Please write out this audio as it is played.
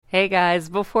Hey guys,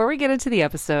 before we get into the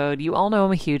episode, you all know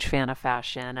I'm a huge fan of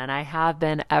fashion, and I have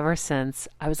been ever since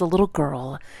I was a little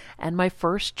girl. And my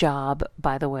first job,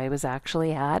 by the way, was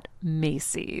actually at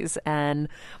Macy's. And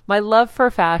my love for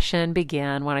fashion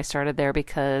began when I started there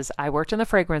because I worked in the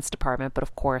fragrance department, but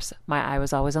of course, my eye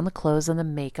was always on the clothes and the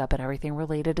makeup and everything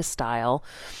related to style.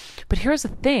 But here's the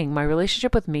thing, my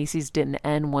relationship with Macy's didn't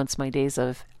end once my days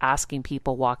of asking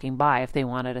people walking by if they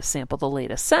wanted to sample the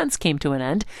latest scents came to an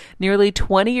end. Nearly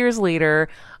 20 years later,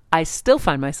 I still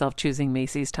find myself choosing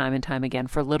Macy's time and time again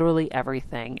for literally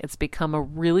everything. It's become a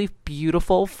really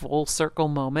beautiful full circle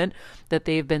moment that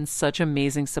they've been such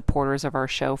amazing supporters of our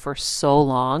show for so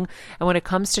long. And when it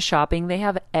comes to shopping, they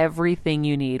have everything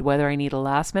you need, whether I need a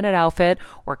last minute outfit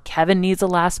or Kevin needs a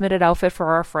last minute outfit for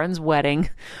our friend's wedding.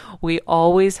 We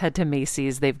always head to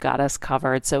Macy's. They've got us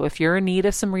covered. So if you're in need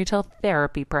of some retail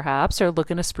therapy, perhaps, or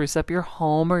looking to spruce up your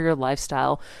home or your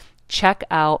lifestyle, check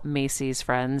out Macy's,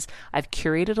 friends. I've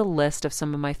curated a list of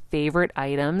some of my favorite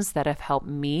items that have helped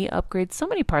me upgrade so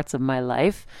many parts of my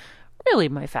life. Really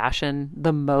my fashion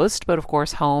the most, but of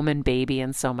course home and baby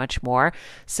and so much more.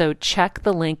 So check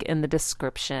the link in the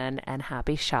description and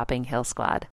happy shopping, Heal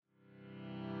Squad.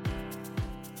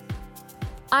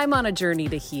 I'm on a journey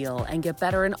to heal and get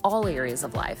better in all areas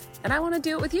of life, and I want to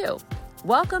do it with you.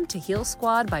 Welcome to Heal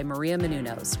Squad by Maria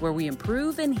Menounos, where we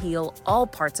improve and heal all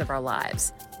parts of our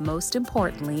lives, most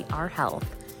importantly, our health.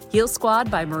 Heal Squad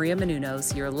by Maria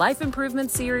Menounos, your life improvement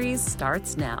series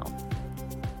starts now.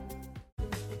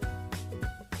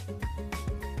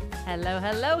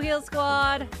 Hello, Heal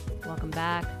Squad. Welcome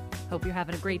back. Hope you're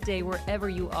having a great day wherever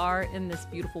you are in this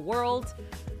beautiful world.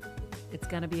 It's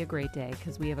going to be a great day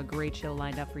because we have a great show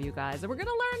lined up for you guys, and we're going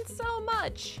to learn so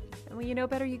much. And when you know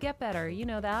better, you get better. You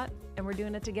know that, and we're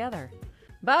doing it together.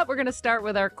 But we're going to start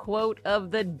with our quote of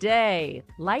the day.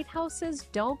 Lighthouses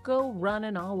don't go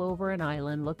running all over an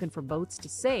island looking for boats to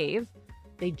save.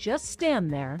 They just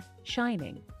stand there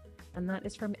shining. And that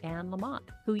is from Lamott,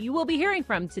 who you will be hearing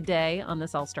from today on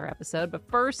this All-Star episode.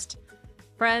 But first,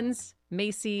 friends,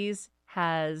 Macy's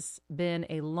has been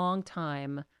a long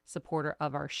time supporter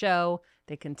of our show.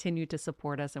 They continue to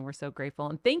support us, and we're so grateful.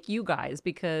 And thank you guys,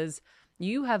 because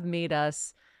you have made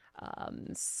us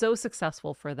so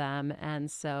successful for them.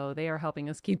 And so they are helping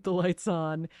us keep the lights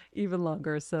on even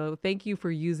longer. So thank you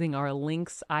for using our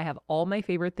links. I have all my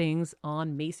favorite things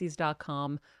on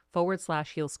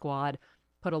Macy's.com/Heal Squad.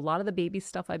 Put a lot of the baby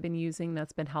stuff I've been using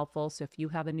that's been helpful. So if you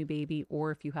have a new baby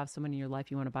or if you have someone in your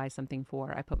life you want to buy something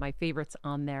for, I put my favorites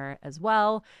on there as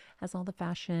well as all the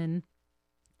fashion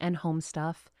and home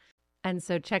stuff. And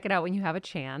so check it out when you have a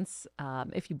chance.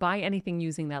 If you buy anything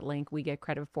using that link, we get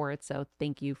credit for it. So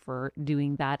thank you for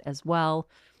doing that as well.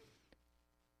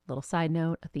 Little side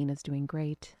note, Athena's doing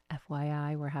great.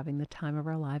 FYI, we're having the time of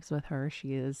our lives with her.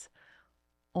 She is,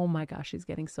 oh my gosh, she's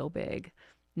getting so big.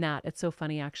 Nat, it's so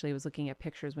funny, actually. I was looking at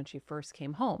pictures when she first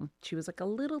came home. She was like a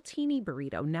little teeny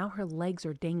burrito. Now her legs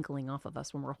are dangling off of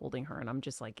us when we're holding her, and I'm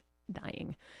just like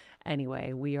dying.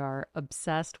 Anyway, we are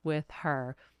obsessed with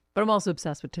her, but I'm also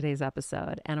obsessed with today's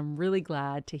episode, and I'm really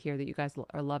glad to hear that you guys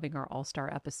are loving our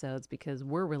All-Star episodes because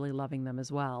we're really loving them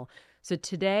as well. So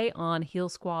today on Heal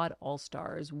Squad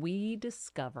All-Stars, we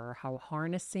discover how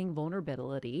harnessing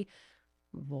vulnerability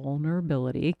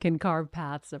can carve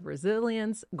paths of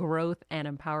resilience, growth, and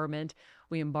empowerment.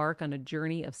 We embark on a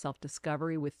journey of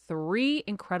self-discovery with three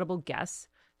incredible guests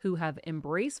who have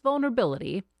embraced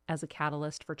vulnerability as a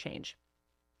catalyst for change.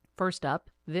 First up,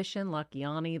 Vishen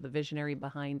Lakhiani, the visionary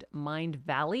behind Mind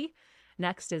Valley.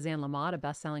 Next is Lamott, a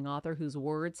best-selling author whose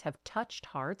words have touched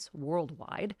hearts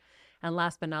worldwide. And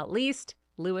last but not least,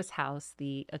 Lewis House,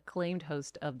 the acclaimed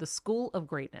host of The School of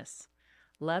Greatness.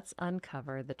 Let's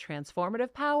uncover the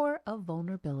transformative power of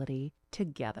vulnerability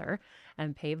together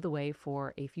and pave the way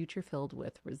for a future filled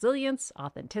with resilience,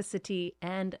 authenticity,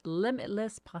 and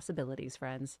limitless possibilities,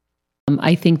 friends.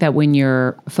 I think that when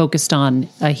you're focused on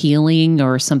a healing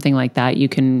or something like that, you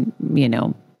can,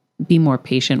 be more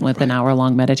patient with an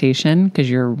hour-long meditation because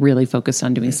you're really focused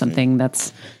on doing something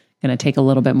that's going to take a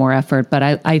little bit more effort.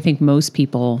 But I think most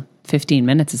people, 15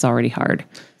 minutes is already hard.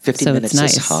 15 minutes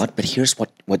is hard, but here's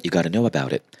what you got to know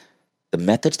about it. The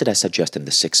methods that I suggest in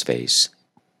the 6 phase,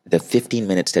 the 15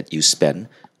 minutes that you spend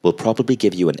will probably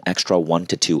give you an extra 1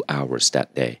 to 2 hours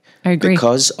that day. I agree.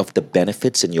 Because of the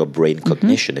benefits in your brain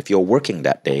cognition. If you're working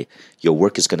that day, your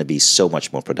work is going to be so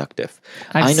much more productive.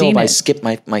 I know if I skip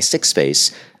my 6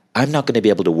 phase, I'm not going to be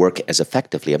able to work as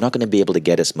effectively. I'm not going to be able to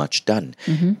get as much done.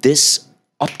 This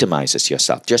optimizes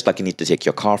yourself. Just like you need to take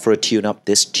your car for a tune-up,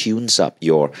 this tunes up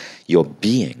your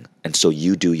being And so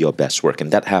you do your best work.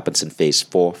 And that happens in phase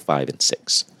 4, 5, and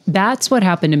 6. That's what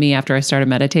happened to me after I started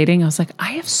meditating. I was like,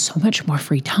 I have so much more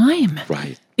free time.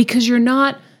 Right. Because you're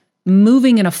not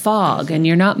moving in a fog and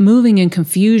you're not moving in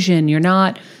confusion. You're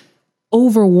not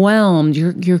overwhelmed.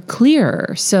 You're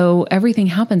clear. So everything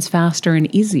happens faster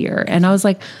and easier. And I was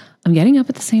like, I'm getting up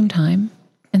at the same time.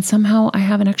 And somehow I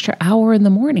have an extra hour in the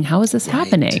morning. How is this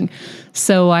happening?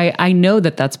 So I know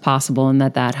that that's possible and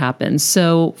that happens.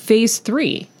 So phase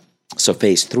 3. So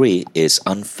phase 3 is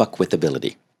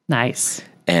unfuckwithability. Nice.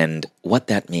 And what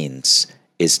that means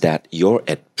is that you're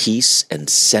at peace and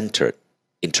centered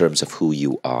in terms of who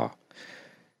you are.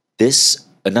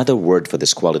 Another word for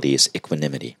this quality is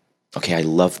equanimity. Okay, I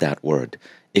love that word.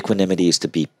 Equanimity is to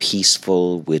be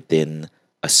peaceful within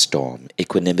a storm.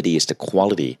 Equanimity is the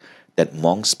quality that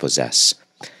monks possess.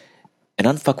 And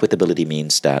unfuckwithability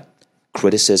means that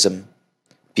criticism,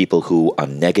 people who are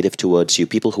negative towards you,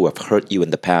 people who have hurt you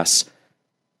in the past,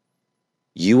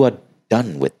 you are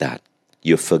done with that.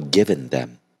 You're forgiven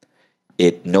them.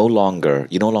 You no longer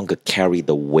carry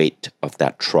the weight of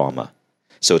that trauma.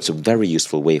 So it's a very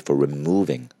useful way for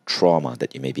removing trauma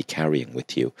that you may be carrying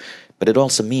with you. But it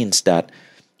also means that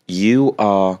you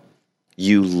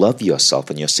love yourself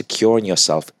and you're secure in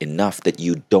yourself enough that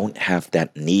you don't have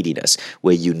that neediness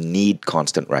where you need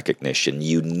constant recognition.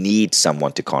 You need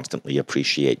someone to constantly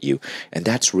appreciate you. And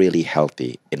that's really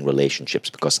healthy in relationships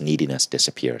because neediness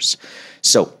disappears.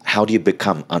 So how do you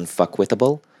become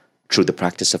unfuckwithable? Through the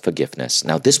practice of forgiveness.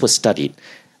 Now, this was studied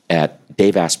at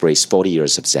Dave Asprey's 40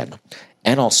 Years of Zen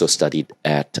and also studied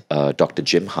at Dr.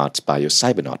 Jim Hart's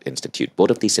Bio-Cybernaut Institute.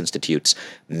 Both of these institutes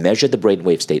measured the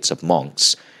brainwave states of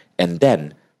monks and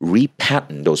then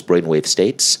repattern those brainwave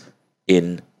states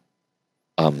in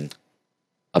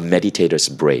a meditator's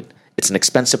brain. It's an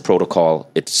expensive protocol.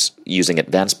 It's using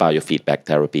advanced biofeedback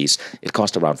therapies. It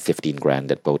cost around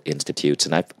 $15,000 at both institutes,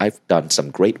 and I've done some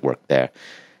great work there.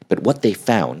 But what they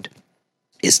found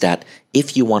is that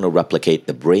if you want to replicate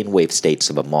the brainwave states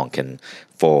of a monk, and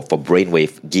for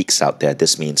brainwave geeks out there,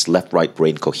 this means left-right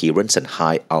brain coherence and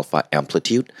high alpha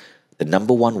amplitude, the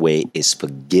number one way is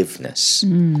forgiveness.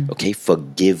 Okay,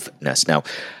 forgiveness. Now,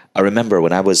 I remember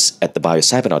when I was at the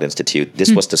Bio-Cybernaut Institute,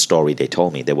 this was the story they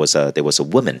told me. There was a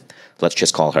woman, let's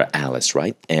just call her Alice,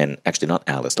 right? And actually not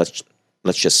Alice,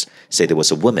 let's just say there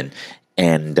was a woman,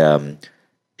 and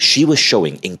she was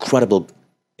showing incredible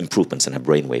improvements in her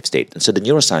brainwave state. And so the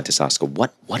neuroscientist asked her,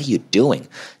 what are you doing?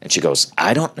 And she goes,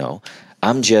 I don't know.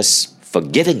 I'm just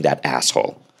forgiving that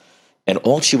asshole. And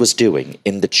all she was doing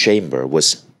in the chamber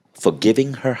was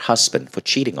forgiving her husband for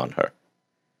cheating on her.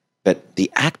 But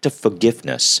the act of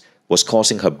forgiveness was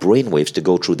causing her brainwaves to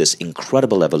go through this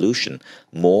incredible evolution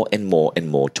more and more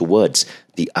and more towards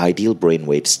the ideal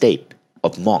brainwave state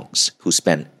of monks who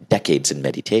spent decades in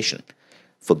meditation.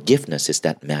 Forgiveness is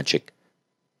that magic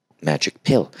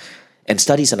pill. And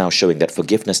studies are now showing that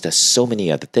forgiveness does so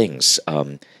many other things.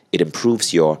 It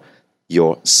improves your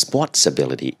sports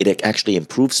ability. It actually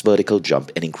improves vertical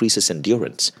jump and increases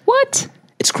endurance. What?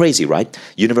 It's crazy, right?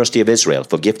 University of Israel,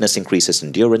 forgiveness increases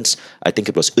endurance. I think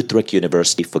it was Utrecht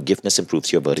University, forgiveness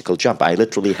improves your vertical jump. I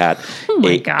literally had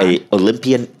a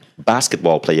Olympian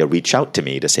basketball player reach out to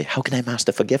me to say, how can I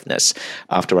master forgiveness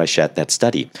after I shared that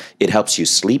study? It helps you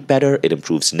sleep better. It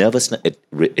improves nervousness.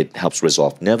 It helps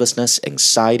resolve nervousness,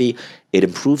 anxiety. It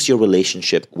improves your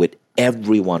relationship with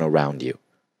everyone around you.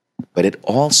 But it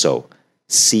also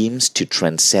seems to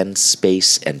transcend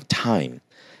space and time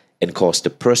and cause the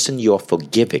person you're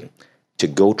forgiving to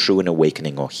go through an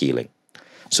awakening or healing.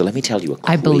 So let me tell you a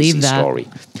crazy story.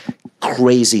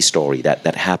 Crazy story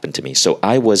that happened to me. So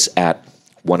I was at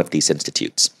one of these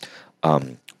institutes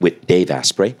with Dave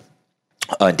Asprey.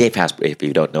 Dave Asprey, if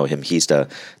you don't know him, he's the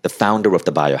founder of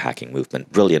the biohacking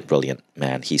movement. Brilliant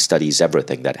man. He studies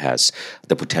everything that has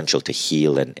the potential to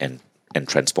heal and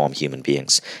transform human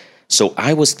beings. So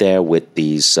I was there with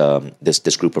these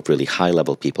this group of really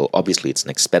high-level people. Obviously, it's an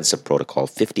expensive protocol,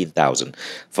 $15,000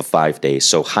 for 5 days,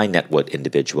 so high-net-worth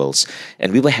individuals.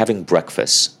 And we were having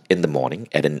breakfast in the morning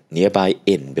at a nearby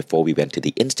inn before we went to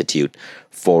the institute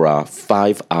for a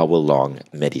 5-hour-long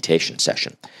meditation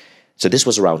session. So this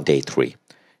was around day 3.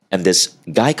 And this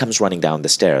guy comes running down the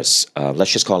stairs.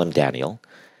 Let's just call him Daniel.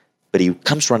 But he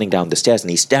comes running down the stairs, and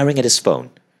he's staring at his phone.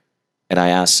 And I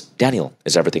asked, Daniel,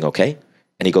 is everything okay?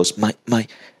 And he goes,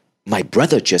 my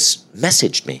brother just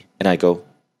messaged me. And I go,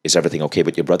 is everything okay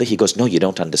with your brother? He goes, no, you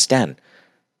don't understand.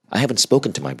 I haven't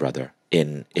spoken to my brother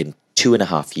in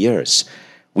 2.5 years.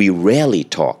 We rarely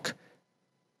talk.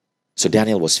 So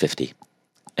Daniel was 50.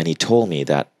 And he told me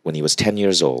that when he was 10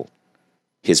 years old,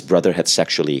 his brother had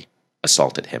sexually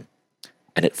assaulted him.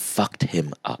 And it fucked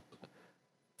him up.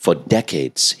 For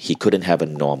decades, he couldn't have a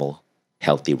normal,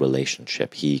 healthy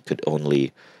relationship. He could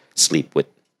only sleep with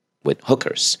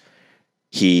hookers.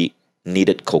 He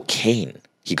needed cocaine.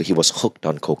 He was hooked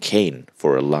on cocaine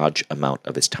for a large amount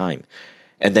of his time.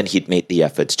 And then he'd made the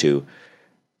efforts to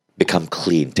become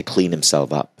clean, to clean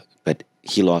himself up. But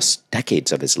he lost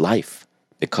decades of his life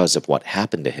because of what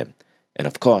happened to him. And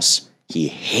of course, he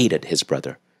hated his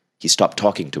brother. He stopped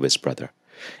talking to his brother.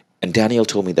 And Daniel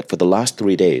told me that for the last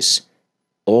 3 days,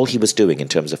 all he was doing in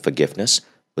terms of forgiveness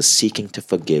was seeking to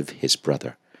forgive his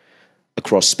brother.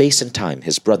 Across space and time,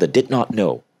 his brother did not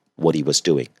know what he was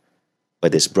doing.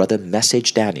 But his brother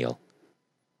messaged Daniel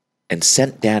and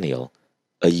sent Daniel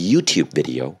a YouTube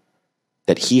video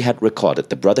that he had recorded.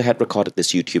 The brother had recorded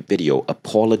this YouTube video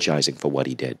apologizing for what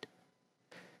he did.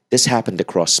 This happened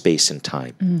across space and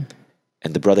time.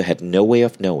 And the brother had no way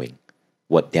of knowing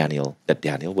that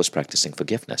Daniel was practicing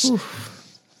forgiveness. Oof.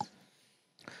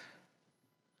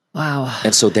 Wow.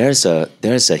 And so there's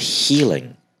a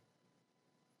healing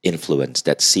influence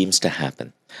that seems to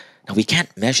happen. Now, we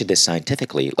can't measure this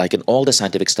scientifically. Like in all the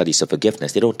scientific studies of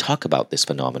forgiveness, they don't talk about this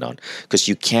phenomenon because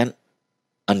you can't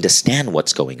understand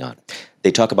what's going on.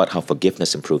 They talk about how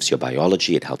forgiveness improves your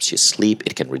biology, it helps you sleep,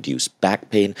 it can reduce back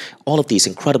pain, all of these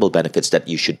incredible benefits that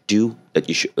you should do,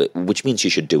 which means you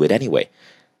should do it anyway.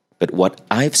 But what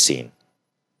I've seen,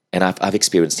 and I've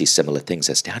experienced these similar things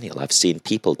as Daniel, I've seen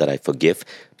people that I forgive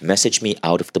message me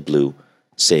out of the blue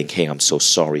saying, hey, I'm so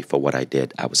sorry for what I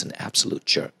did. I was an absolute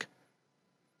jerk.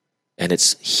 And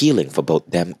it's healing for both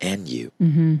them and you.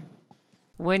 Mm-hmm.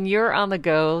 When you're on the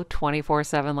go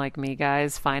 24/7 like me,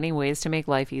 guys, finding ways to make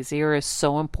life easier is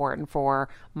so important for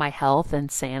my health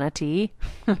and sanity.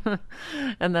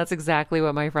 And that's exactly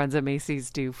what my friends at Macy's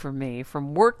do for me.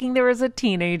 From working there as a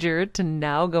teenager to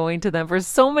now going to them for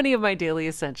so many of my daily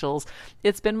essentials,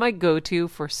 it's been my go-to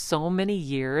for so many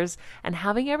years. And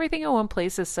having everything in one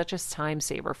place is such a time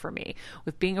saver for me.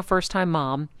 With being a first-time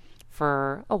mom,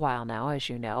 for a while now, as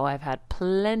you know, I've had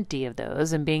plenty of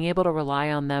those, and being able to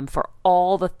rely on them for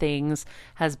all the things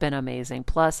has been amazing.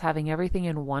 Plus, having everything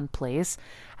in one place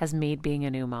has made being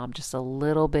a new mom just a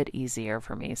little bit easier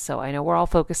for me. So I know we're all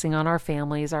focusing on our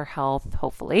families, our health,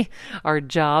 hopefully, our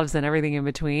jobs and everything in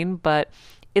between, but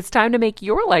it's time to make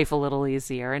your life a little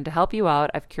easier. And to help you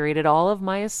out, I've curated all of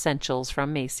my essentials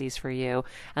from Macy's for you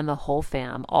and the whole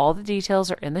fam. All the details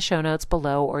are in the show notes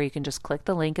below, or you can just click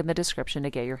the link in the description to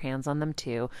get your hands on them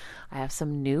too. I have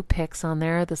some new picks on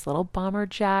there. This little bomber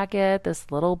jacket, this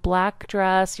little black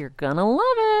dress. You're gonna love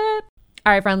it.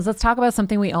 All right, friends, let's talk about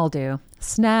something we all do.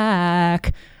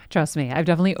 Snack. Trust me, I've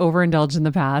definitely overindulged in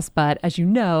the past, but as you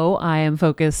know, I am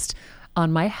focused on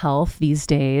my health these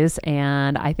days,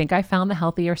 and I think I found the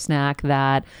healthier snack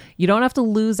that you don't have to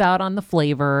lose out on the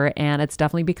flavor, and it's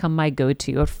definitely become my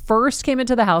go-to. It first came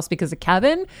into the house because of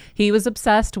Kevin. He was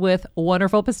obsessed with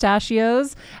Wonderful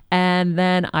Pistachios, and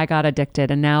then I got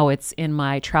addicted, and now it's in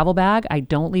my travel bag. I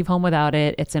don't leave home without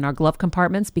it. It's in our glove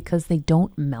compartments because they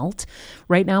don't melt.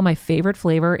 Right now, my favorite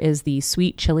flavor is the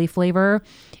sweet chili flavor.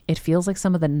 It feels like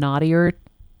some of the naughtier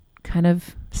kind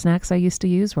of snacks I used to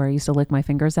use, where I used to lick my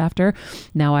fingers after.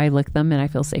 Now I lick them and I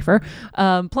feel safer.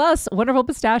 Plus, Wonderful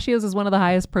Pistachios is one of the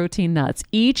highest protein nuts.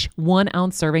 Each 1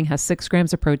 ounce serving has 6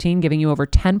 grams of protein, giving you over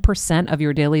 10% of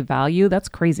your daily value. That's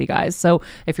crazy, guys. So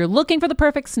if you're looking for the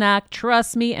perfect snack,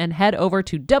 trust me and head over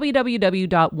to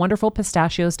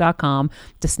www.wonderfulpistachios.com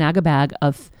to snag a bag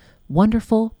of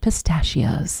Wonderful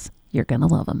Pistachios. You're going to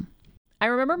love them. I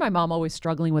remember my mom always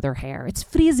struggling with her hair. It's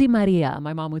frizzy Maria,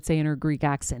 my mom would say in her Greek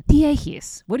accent.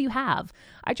 Diehis, what do you have?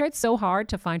 I tried so hard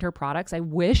to find her products. I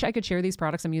wish I could share these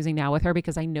products I'm using now with her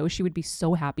because I know she would be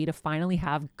so happy to finally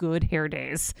have good hair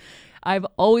days. I've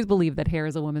always believed that hair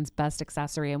is a woman's best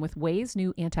accessory, and with Ouai's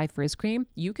new anti-frizz cream,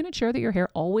 you can ensure that your hair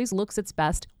always looks its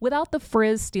best without the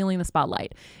frizz stealing the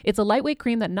spotlight. It's a lightweight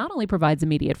cream that not only provides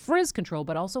immediate frizz control,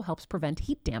 but also helps prevent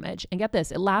heat damage. And get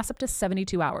this, it lasts up to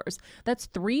 72 hours. That's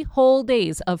 3 whole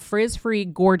days of frizz-free,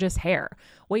 gorgeous hair.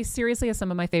 Ouai seriously has some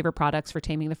of my favorite products for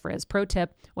taming the frizz. Pro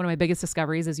tip, one of my biggest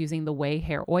discoveries is using the Ouai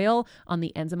hair oil on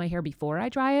the ends of my hair before I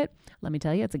dry it. Let me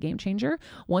tell you, it's a game changer.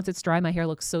 Once it's dry, my hair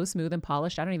looks so smooth and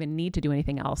polished, I don't even need to do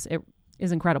anything else. It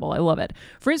is incredible. I love it.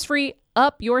 Frizz-free,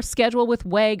 up your schedule with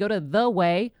Ouai. Go to the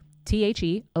Ouai,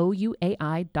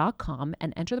 THEOUAI.com,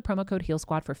 and enter the promo code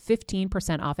HEALSQUAD for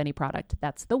 15% off any product.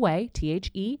 That's the Ouai,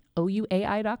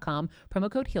 THEOUAI.com, promo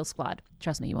code HEALSQUAD.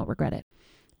 Trust me, you won't regret it.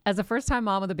 As a first-time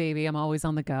mom with a baby, I'm always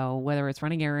on the go, whether it's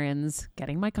running errands,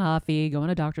 getting my coffee, going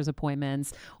to doctor's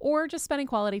appointments, or just spending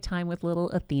quality time with little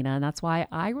Athena. And that's why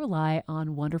I rely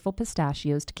on Wonderful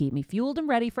Pistachios to keep me fueled and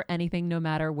ready for anything, no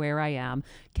matter where I am.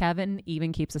 Kevin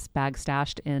even keeps a bag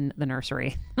stashed in the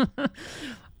nursery.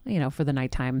 for the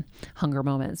nighttime hunger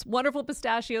moments. Wonderful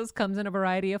Pistachios comes in a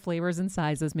variety of flavors and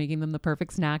sizes, making them the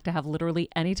perfect snack to have literally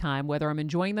any time, whether I'm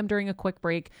enjoying them during a quick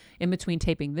break in between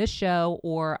taping this show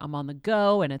or I'm on the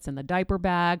go and it's in the diaper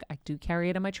bag. I do carry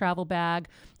it in my travel bag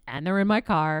and they're in my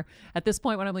car. At this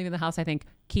point, when I'm leaving the house, I think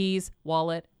keys,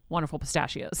 wallet, Wonderful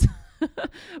Pistachios.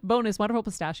 Bonus, Wonderful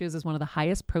Pistachios is one of the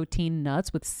highest protein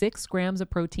nuts with 6 grams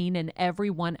of protein in every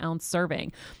 1 ounce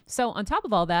serving. So on top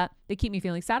of all that, they keep me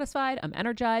feeling satisfied. I'm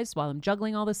energized while I'm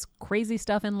juggling all this crazy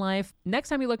stuff in life. Next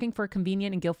time you're looking for a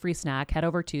convenient and guilt-free snack, head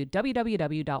over to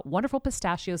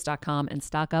www.wonderfulpistachios.com and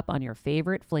stock up on your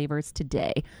favorite flavors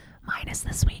today, minus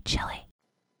the sweet chili.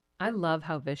 I love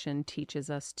how Vishen teaches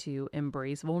us to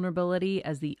embrace vulnerability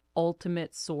as the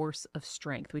ultimate source of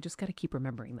strength. We just got to keep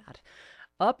remembering that.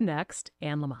 Up next,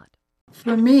 Anne Lamott.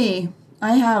 For me,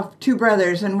 I have 2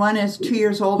 brothers, and one is 2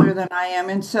 years older than I am.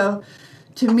 And so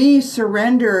to me,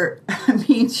 surrender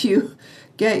means you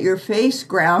get your face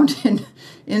ground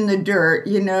in the dirt.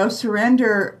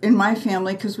 Surrender in my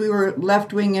family, because we were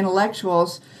left-wing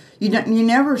intellectuals, you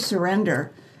never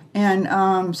surrender.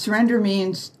 And surrender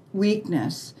means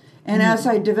weakness. And as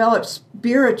I developed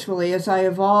spiritually, as I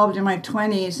evolved in my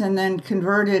 20s and then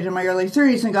converted in my early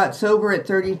 30s and got sober at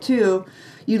 32,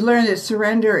 you learn that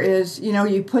surrender is,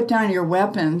 you put down your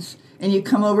weapons and you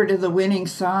come over to the winning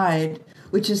side,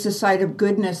 which is the side of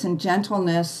goodness and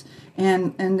gentleness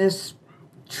and this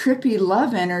trippy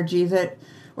love energy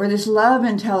or this love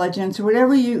intelligence, or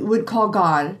whatever you would call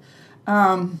God.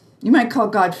 You might call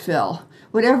God Phil.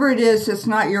 Whatever it is, it's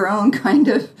not your own kind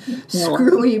of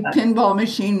screwy pinball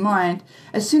machine mind.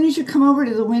 As soon as you come over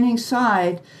to the winning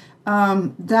side,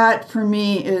 that for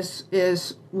me is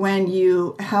when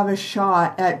you have a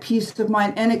shot at peace of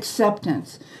mind and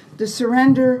acceptance. The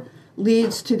surrender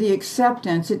leads to the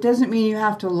acceptance. It doesn't mean you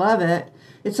have to love it.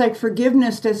 It's like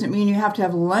forgiveness doesn't mean you have to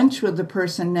have lunch with the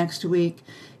person next week.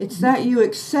 It's that you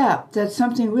accept that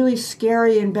something really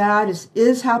scary and bad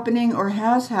is happening or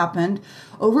has happened,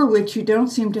 over which you don't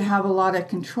seem to have a lot of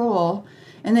control,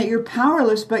 and that you're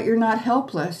powerless, but you're not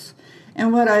helpless.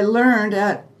 And what I learned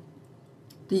at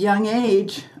the young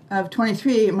age of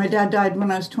 23, my dad died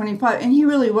when I was 25, and he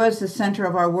really was the center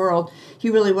of our world.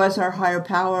 He really was our higher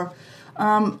power.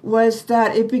 Was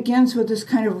that it begins with this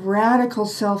kind of radical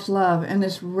self-love and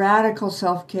this radical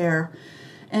self-care.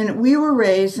 And we were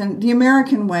raised in the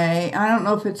American way. I don't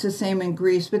know if it's the same in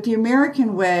Greece, but the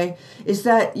American way is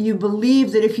that you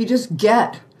believe that if you just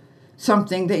get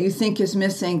something that you think is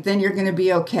missing, then you're going to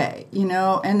be okay,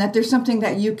 and that there's something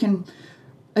that you can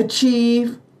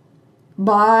achieve,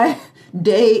 buy,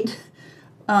 date,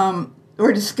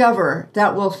 or discover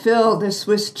that will fill the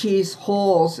Swiss cheese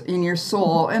holes in your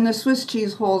soul. And the Swiss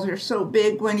cheese holes are so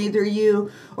big when either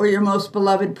you or your most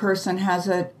beloved person has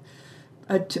a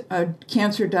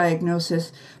cancer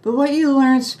diagnosis. But what you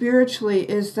learn spiritually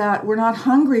is that we're not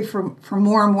hungry for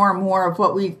more and more and more of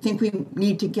what we think we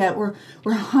need to get. We're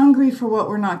hungry for what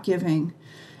we're not giving.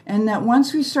 And that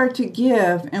once we start to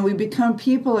give and we become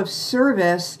people of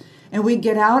service and we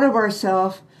get out of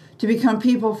ourselves to become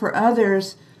people for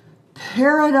others,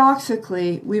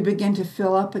 paradoxically, we begin to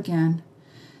fill up again.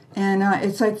 And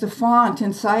it's like the font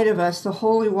inside of us, the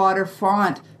holy water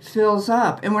font fills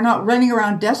up. And we're not running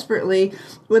around desperately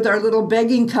with our little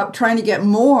begging cup trying to get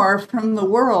more from the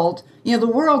world. The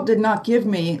world did not give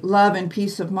me love and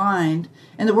peace of mind.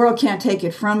 And the world can't take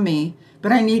it from me.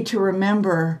 But I need to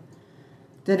remember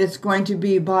that it's going to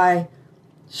be by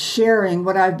sharing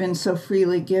what I've been so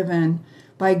freely given,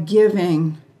 by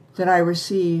giving that I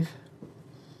receive.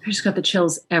 I just got the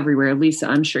chills everywhere. Lisa,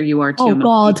 I'm sure you are too. Oh,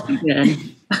 God.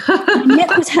 My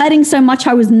neck was hurting so much.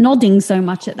 I was nodding so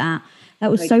much at that. That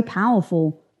was so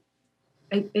powerful.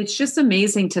 It's just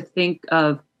amazing to think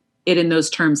of it in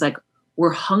those terms. Like,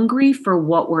 we're hungry for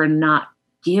what we're not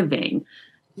giving.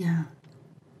 Yeah.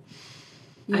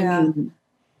 I mean,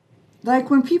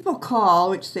 like when people call,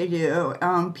 which they do,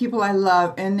 people I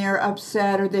love, and they're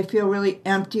upset or they feel really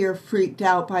empty or freaked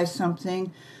out by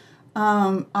something,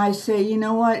 I say, you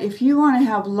know what, if you want to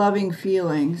have loving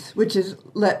feelings, which is,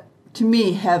 to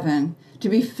me, heaven, to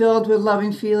be filled with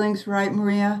loving feelings, right,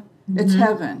 Maria? Mm-hmm. It's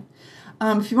heaven.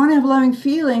 If you want to have loving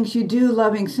feelings, you do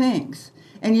loving things.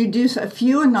 And you do a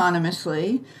few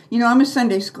anonymously. I'm a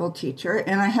Sunday school teacher,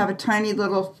 and I have a tiny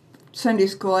little Sunday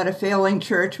school at a failing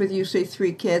church with usually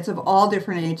 3 kids of all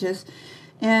different ages.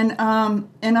 And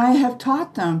I have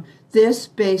taught them this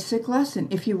basic lesson.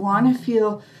 If you want to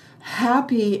feel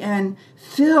happy and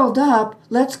filled up,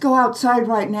 let's go outside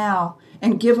right now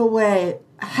and give away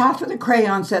half of the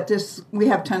crayons we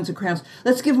have tons of crayons.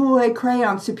 Let's give away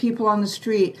crayons to people on the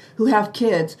street who have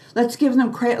kids. Let's give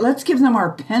them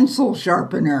our pencil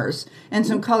sharpeners and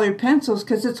some colored pencils,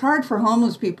 because it's hard for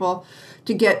homeless people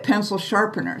to get pencil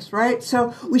sharpeners, right?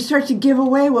 So we start to give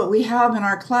away what we have in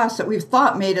our class that we've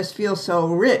thought made us feel so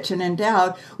rich and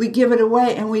endowed. We give it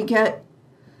away and we get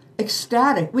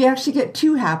ecstatic. We actually get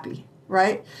too happy,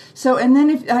 right? So, and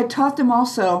then I taught them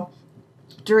also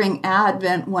during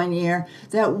Advent one year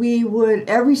that we would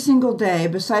every single day,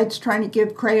 besides trying to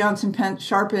give crayons and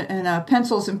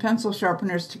pencils and pencil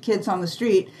sharpeners to kids on the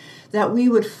street, that we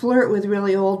would flirt with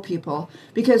really old people,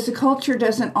 because the culture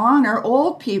doesn't honor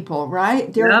old people,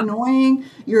 right? They're annoying.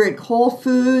 You're at Whole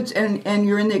Foods and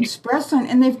you're in the express line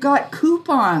and they've got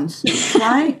coupons,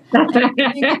 right?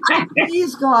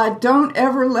 Please, God, don't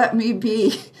ever let me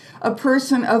be a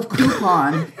person of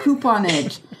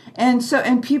couponage. And so,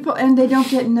 and they don't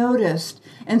get noticed.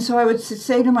 And so I would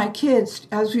say to my kids,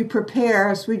 as we prepare,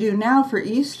 as we do now for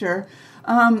Easter,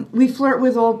 we flirt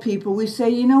with old people. We say,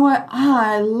 you know what?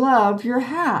 I love your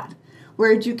hat.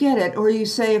 Where'd you get it? Or you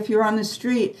say, if you're on the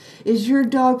street, is your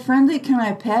dog friendly? Can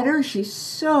I pet her? She's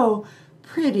so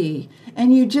pretty.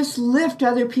 And you just lift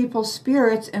other people's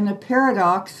spirits. And the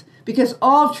paradox, because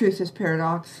all truth is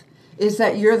paradox, is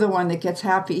that you're the one that gets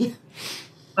happy.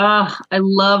 I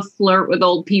love flirt with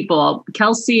old people.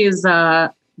 Kelsey is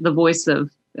the voice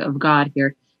of God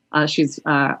here. She's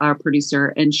our producer,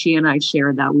 and she and I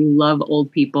share that. We love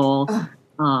old people.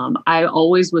 I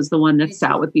always was the one that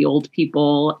sat with the old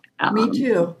people. Me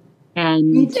too.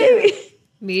 And Me too.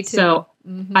 Me too. So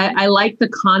I like the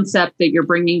concept that you're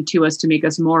bringing to us to make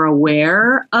us more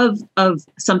aware of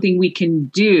something we can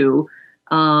do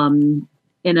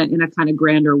in a kind of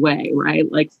grander way,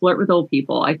 right? Like flirt with old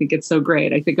people. I think it's so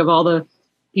great. I think of all the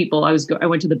people. I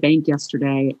went to the bank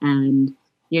yesterday, and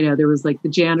there was like the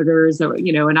janitors,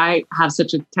 and I have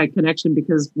such a tight connection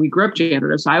because we grew up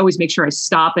janitors. So I always make sure I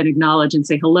stop and acknowledge and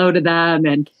say hello to them.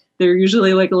 And they're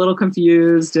usually like a little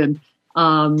confused. And,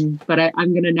 but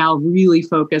I'm going to now really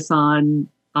focus on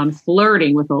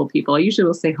flirting with old people. I usually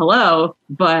will say hello,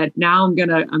 but now I'm going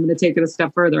to take it a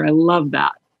step further. I love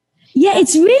that. Yeah.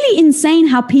 It's really insane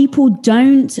how people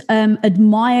don't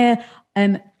admire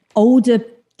the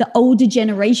older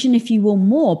generation, if you will,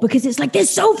 more, because it's like, they're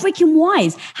so freaking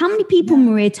wise. How many people,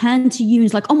 Maria, turn to you and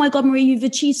it's like, oh my God, Maria, you've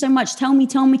achieved so much. Tell me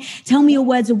your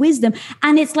words of wisdom.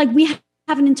 And it's like, we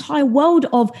have an entire world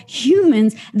of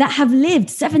humans that have lived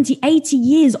 70, 80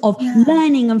 years of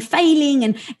learning and failing.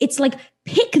 And it's like,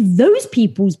 pick those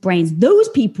people's brains. Those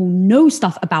people know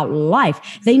stuff about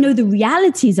life. They know the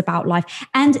realities about life.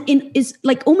 And it's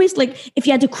like almost like if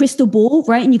you had a crystal ball,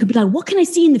 right? And you could be like, what can I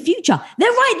see in the future?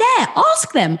 They're right there.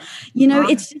 Ask them.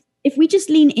 It's if we just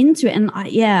lean into it. And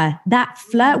that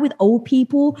flirt with old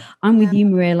people, I'm with you,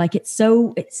 Maria. Like it's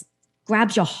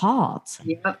grabs your heart.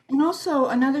 Yeah. And also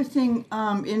another thing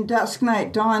in Dusk,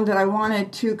 Night, Dawn that I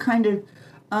wanted to kind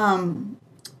of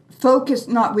focus,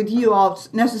 not with you all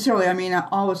necessarily, I mean,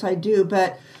 always I do,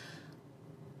 but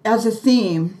as a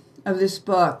theme of this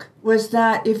book was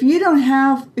that if you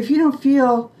don't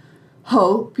feel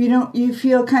hope, you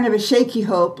feel kind of a shaky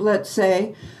hope, let's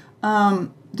say,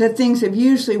 that things have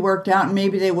usually worked out and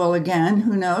maybe they will again,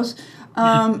 who knows.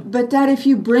 But that if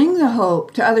you bring the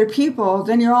hope to other people,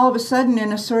 then you're all of a sudden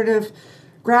in a sort of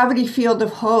gravity field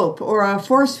of hope or a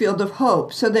force field of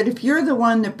hope. So that if you're the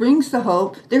one that brings the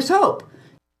hope, there's hope.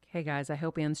 Hey guys, I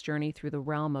hope Anne's journey through the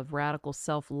realm of radical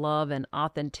self-love and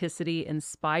authenticity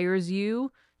inspires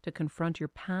you to confront your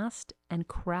past and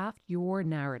craft your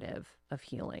narrative of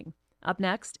healing. Up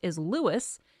next is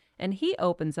Lewis, and he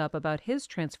opens up about his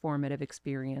transformative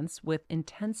experience with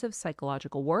intensive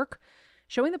psychological work,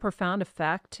 showing the profound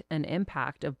effect and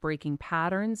impact of breaking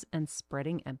patterns and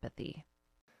spreading empathy.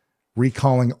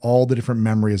 Recalling all the different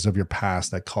memories of your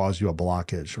past that caused you a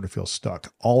blockage or to feel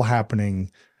stuck, all happening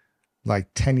like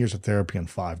 10 years of therapy in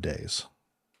 5 days.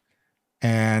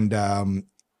 And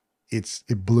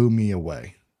it blew me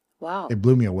away. Wow. It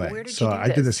blew me away. Where did so you do I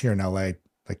did this here in LA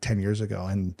like 10 years ago.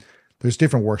 And there's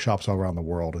different workshops all around the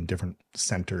world and different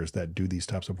centers that do these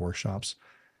types of workshops.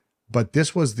 But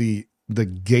this was the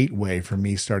gateway for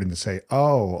me starting to say,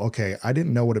 oh, okay, I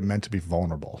didn't know what it meant to be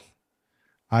vulnerable.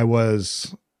 I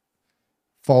was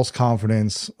false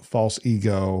confidence, false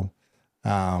ego,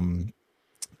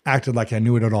 acted like I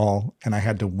knew it at all, and I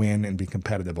had to win and be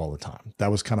competitive all the time. That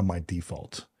was kind of my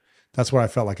default. That's where I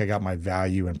felt like I got my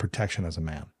value and protection as a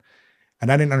man.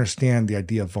 And I didn't understand the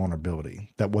idea of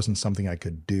vulnerability. That wasn't something I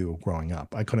could do growing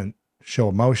up. I couldn't show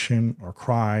emotion or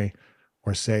cry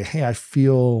or say, hey, I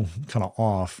feel kind of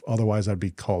off. Otherwise, I'd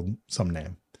be called some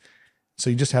name. So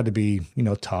you just had to be,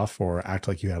 tough or act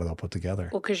like you had it all put together.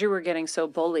 Well, because you were getting so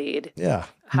bullied. Yeah.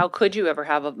 How could you ever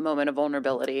have a moment of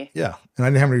vulnerability? Yeah. And I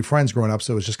didn't have any friends growing up.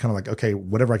 So it was just kind of like, okay,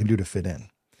 whatever I can do to fit in.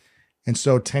 And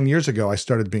so 10 years ago, I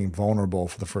started being vulnerable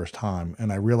for the first time.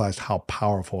 And I realized how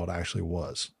powerful it actually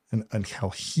was and how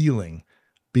healing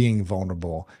being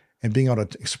vulnerable and being able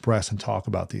to express and talk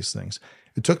about these things.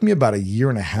 It took me about 1.5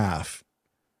 years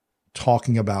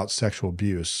talking about sexual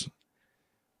abuse.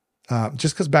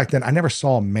 Just because back then I never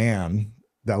saw a man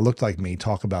that looked like me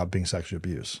talk about being sexually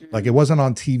abused. Like it wasn't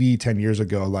on TV 10 years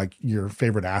ago, like your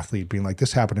favorite athlete being like,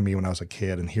 this happened to me when I was a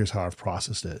kid and here's how I've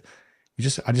processed it.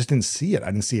 I just didn't see it. I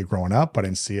didn't see it growing up. I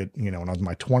didn't see it, when I was in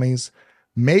my 20s.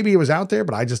 Maybe it was out there,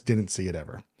 but I just didn't see it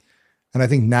ever. And I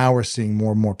think now we're seeing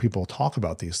more and more people talk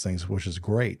about these things, which is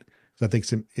great. So I think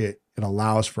it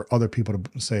allows for other people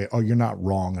to say, oh, you're not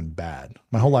wrong and bad.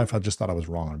 My whole life, I just thought I was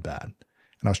wrong and bad.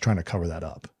 And I was trying to cover that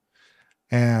up.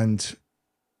 And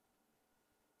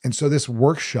so this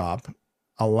workshop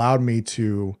allowed me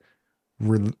to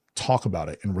talk about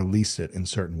it and release it in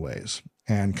certain ways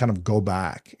and kind of go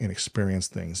back and experience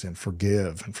things and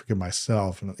forgive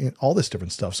myself and all this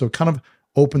different stuff. So it kind of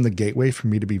opened the gateway for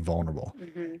me to be vulnerable.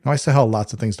 Now I still have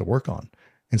lots of things to work on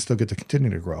and still get to continue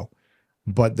to grow.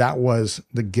 But that was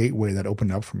the gateway that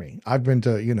opened up for me. I've been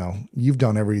to, you've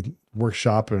done every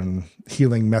workshop and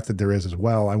healing method there is as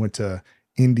well. I went to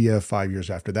India 5 years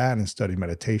after that and studied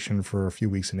meditation for a few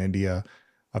weeks in India.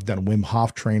 I've done Wim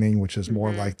Hof training, which is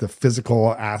more like the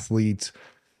physical athlete,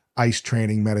 ice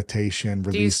training, meditation.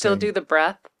 Do you still do the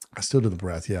breath? I still do the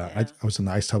breath. Yeah. I was in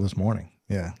the ice tub this morning.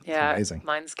 Yeah. Yeah. It's amazing.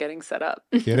 Mine's getting set up.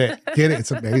 Get it.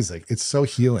 It's amazing. It's so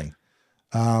healing.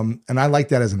 And I like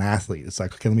that as an athlete. It's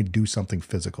like, okay, let me do something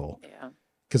physical. Yeah.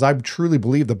 Because I truly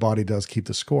believe the body does keep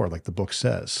the score, like the book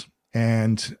says.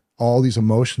 And all these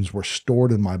emotions were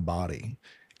stored in my body.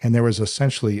 And there was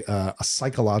essentially a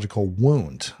psychological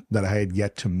wound that I had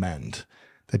yet to mend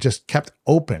that just kept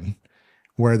open,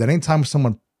 where that anytime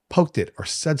someone poked it or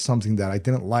said something that I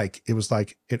didn't like, it was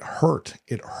like it hurt.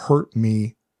 It hurt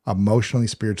me emotionally,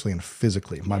 spiritually, and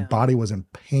physically. My body was in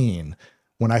pain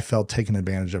when I felt taken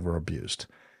advantage of or abused.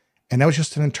 And that was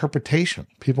just an interpretation.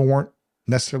 People weren't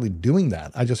necessarily doing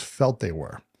that. I just felt they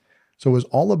were. So it was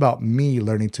all about me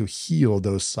learning to heal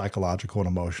those psychological and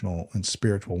emotional and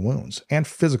spiritual wounds and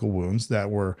physical wounds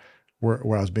that were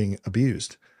where I was being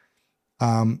abused.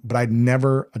 But I'd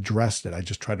never addressed it. I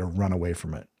just tried to run away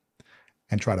from it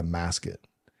and try to mask it.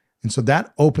 And so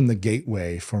that opened the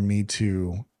gateway for me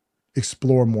to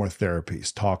explore more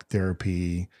therapies, talk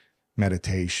therapy,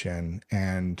 meditation,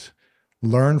 and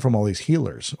learn from all these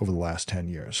healers over the last 10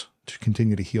 years to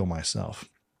continue to heal myself.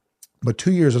 But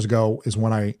 2 years ago is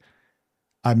when I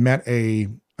met I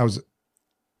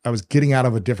was getting out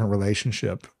of a different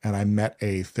relationship and I met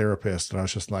a therapist and I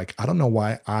was just like, I don't know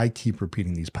why I keep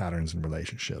repeating these patterns in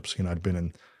relationships. I'd been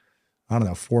in,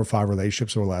 4 or 5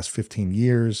 relationships over the last 15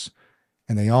 years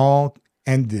and they all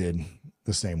ended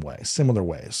the same way, similar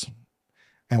ways.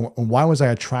 And why was I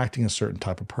attracting a certain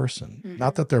type of person? Mm-hmm.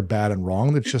 Not that they're bad and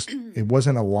wrong. It's just, it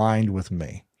wasn't aligned with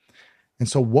me. And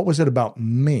so what was it about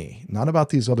me, not about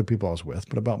these other people I was with,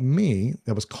 but about me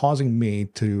that was causing me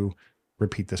to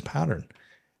repeat this pattern?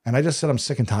 And I just said, I'm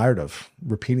sick and tired of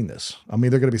repeating this. I'm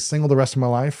either going to be single the rest of my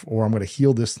life or I'm going to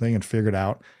heal this thing and figure it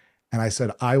out. And I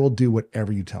said, I will do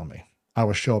whatever you tell me. I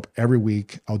will show up every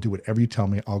week. I'll do whatever you tell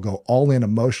me. I'll go all in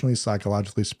emotionally,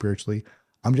 psychologically, spiritually.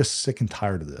 I'm just sick and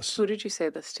tired of this. Who did you say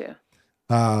this to?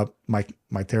 My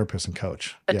therapist and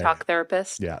coach. A talk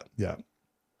therapist? Yeah.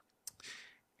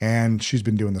 And she's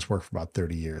been doing this work for about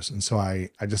 30 years. And so I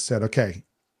just said, okay,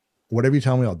 whatever you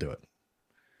tell me, I'll do it.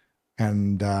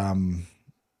 And I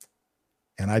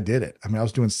did it. I mean, I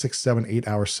was doing 6, 7, 8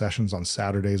 hour sessions on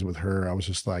Saturdays with her. I was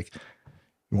just like,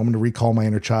 you want me to recall my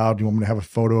inner child? You want me to have a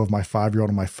photo of my 5-year-old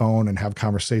on my phone and have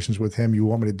conversations with him? You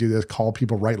want me to do this, call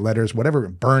people, write letters, whatever,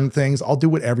 burn things? I'll do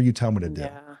whatever you tell me to do.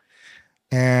 Yeah.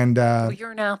 And well,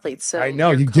 you're an athlete, so I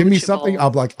know you give me something,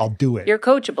 I'll do it. You're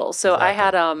coachable. So exactly. I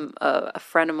had a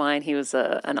friend of mine. He was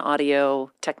an audio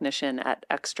technician at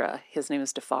Extra. His name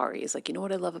is Defari. He's like, you know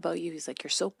what I love about you? He's like, you're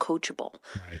so coachable.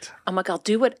 Right. I'm like, I'll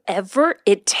do whatever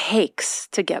it takes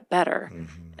to get better.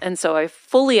 Mm-hmm. And so I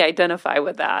fully identify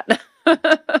with that.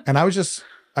 And I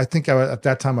think at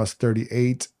that time I was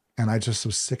 38, and I just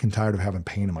was sick and tired of having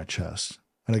pain in my chest.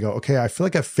 And I go, okay, I feel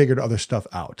like I've figured other stuff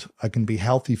out. I can be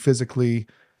healthy physically.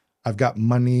 I've got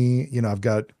money, I've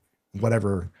got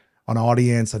whatever, an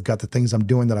audience. I've got the things I'm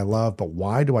doing that I love. But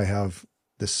why do I have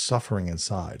this suffering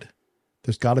inside?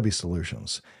 There's got to be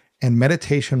solutions. And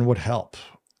meditation would help,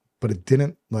 but it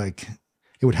didn't it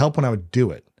would help when I would do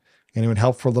it. And it would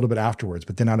help for a little bit afterwards,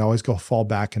 but then I'd always fall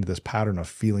back into this pattern of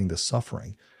feeling the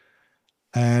suffering.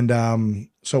 And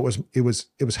so it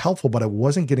was helpful, but it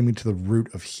wasn't getting me to the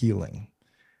root of healing.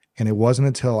 And it wasn't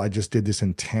until I just did this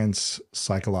intense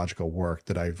psychological work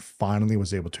that I finally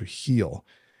was able to heal.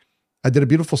 I did a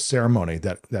beautiful ceremony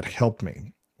that helped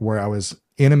me, where I was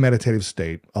in a meditative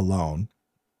state alone.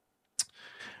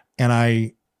 And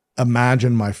I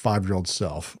imagined my 5-year-old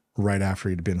self right after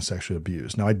he'd been sexually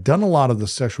abused. Now, I'd done a lot of the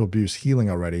sexual abuse healing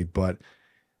already, but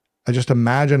I just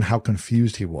imagined how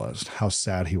confused he was, how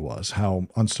sad he was, how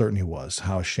uncertain he was,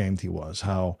 how ashamed he was,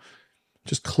 how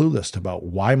just clueless about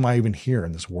why am I even here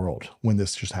in this world when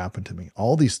this just happened to me?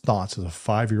 All these thoughts as a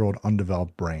 5-year-old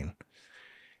undeveloped brain.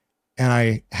 And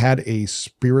I had a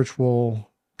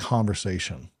spiritual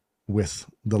conversation with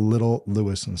the little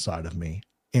Lewis inside of me,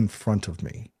 in front of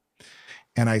me.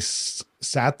 And I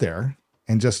sat there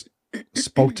and just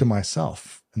spoke to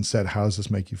myself and said, how does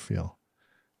this make you feel?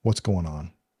 What's going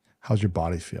on? How's your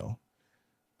body feel?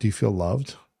 Do you feel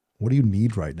loved? What do you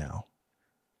need right now?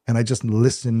 And I just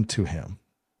listened to him.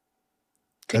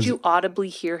 Could you audibly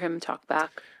hear him talk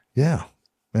back? Yeah.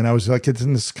 And I was like, it's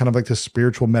in this kind of like this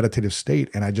spiritual meditative state.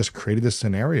 And I just created this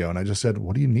scenario. And I just said,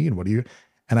 what do you need?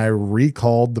 And I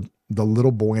recalled the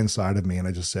little boy inside of me. And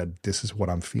I just said, this is what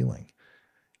I'm feeling.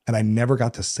 And I never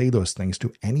got to say those things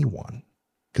to anyone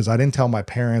because I didn't tell my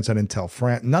parents. I didn't tell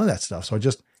friends, none of that stuff. So I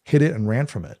just hid it and ran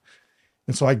from it.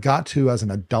 And so I got to, as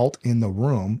an adult in the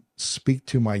room, speak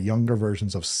to my younger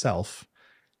versions of self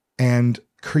and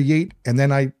create. And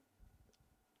then I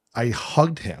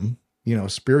hugged him,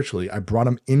 spiritually. I brought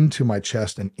him into my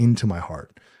chest and into my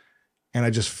heart. And I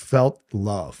just felt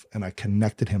love and I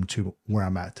connected him to where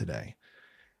I'm at today.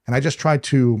 And I just tried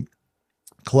to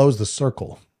close the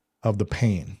circle of the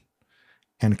pain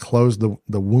and close the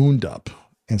wound up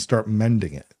and start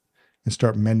mending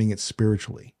it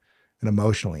spiritually and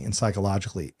emotionally and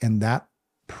psychologically. And that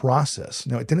process,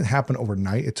 it didn't happen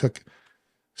overnight. It took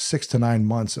 6 to 9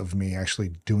 months of me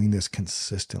actually doing this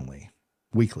consistently,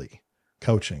 weekly,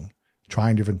 coaching,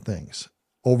 trying different things,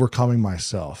 overcoming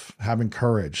myself, having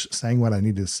courage, saying what I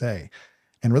needed to say,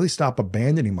 and really stop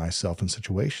abandoning myself in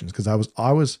situations. Because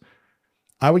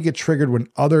I would get triggered when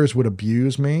others would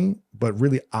abuse me, but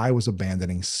really I was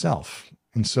abandoning self.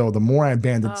 And so the more I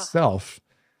abandoned self,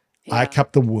 I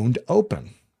kept the wound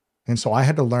open. And so I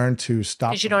had to learn to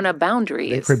stop. Because you don't have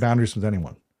boundaries. I didn't create boundaries with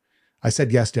anyone. I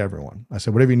said yes to everyone. I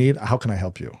said, whatever you need, how can I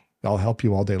help you? I'll help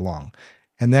you all day long.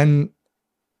 And then,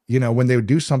 when they would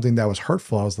do something that was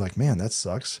hurtful, I was like, man, that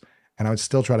sucks. And I would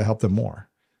still try to help them more.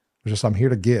 It was just, I'm here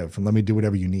to give and let me do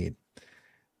whatever you need.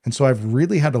 And so I've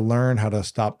really had to learn how to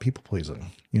stop people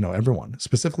pleasing, everyone,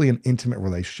 specifically in intimate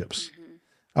relationships. Mm-hmm.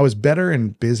 I was better in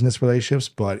business relationships,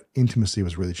 but intimacy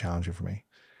was really challenging for me.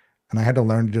 And I had to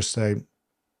learn to just say,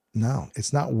 no,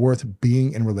 it's not worth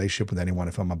being in a relationship with anyone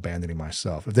if I'm abandoning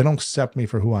myself. If they don't accept me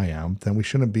for who I am, then we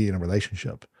shouldn't be in a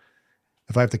relationship.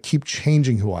 If I have to keep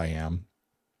changing who I am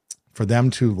for them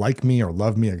to like me or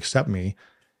love me or accept me,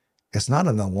 it's not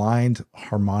an aligned,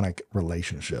 harmonic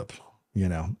relationship,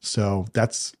 So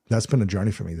that's been a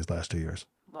journey for me these last 2 years.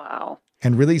 Wow.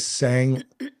 And really saying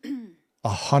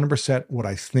 100% what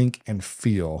I think and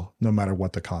feel, no matter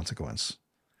what the consequence.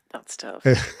 That's tough.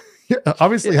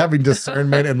 Obviously having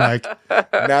discernment and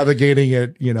navigating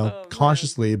it,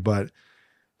 consciously, but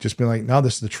just being like, no,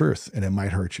 this is the truth and it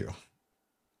might hurt you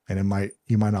and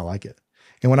you might not like it.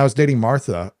 And when I was dating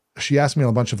Martha, she asked me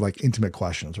a bunch of intimate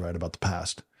questions, right, about the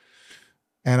past.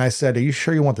 And I said, are you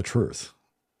sure you want the truth?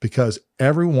 Because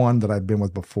everyone that I've been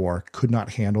with before could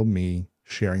not handle me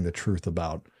sharing the truth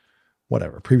about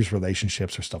whatever, previous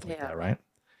relationships or stuff like that, right?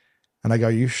 And I go,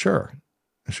 are you sure?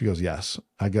 And she goes, yes.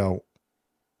 I go,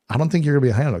 I don't think you're going to be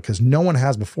able to handle it because no one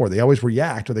has before. They always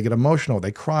react or they get emotional,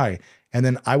 they cry. And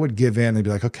then I would give in and be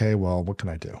like, okay, well, what can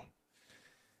I do?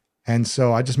 And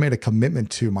so I just made a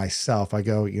commitment to myself. I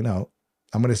go,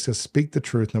 I'm going to just speak the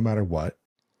truth no matter what.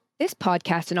 This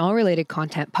podcast and all related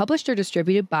content published or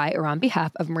distributed by or on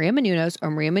behalf of Maria Menounos or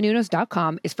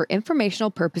mariamenounos.com is for informational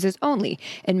purposes only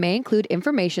and may include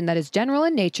information that is general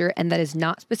in nature and that is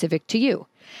not specific to you.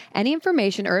 Any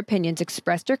information or opinions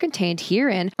expressed or contained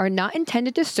herein are not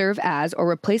intended to serve as or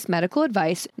replace medical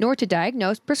advice, nor to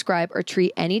diagnose, prescribe, or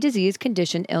treat any disease,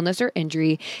 condition, illness, or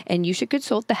injury, and you should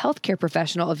consult the healthcare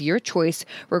professional of your choice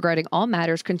regarding all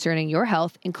matters concerning your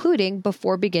health, including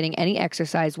before beginning any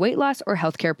exercise, weight loss, or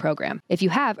healthcare program. If you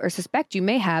have or suspect you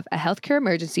may have a healthcare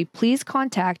emergency, please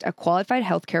contact a qualified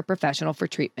healthcare professional for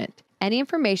treatment. Any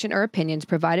information or opinions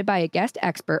provided by a guest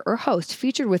expert or host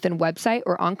featured within website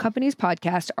or on company's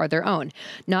podcast are their own,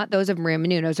 not those of Maria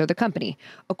Menounos or the company.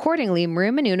 Accordingly,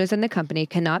 Maria Menounos and the company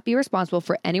cannot be responsible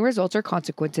for any results or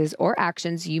consequences or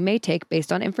actions you may take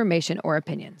based on information or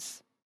opinions.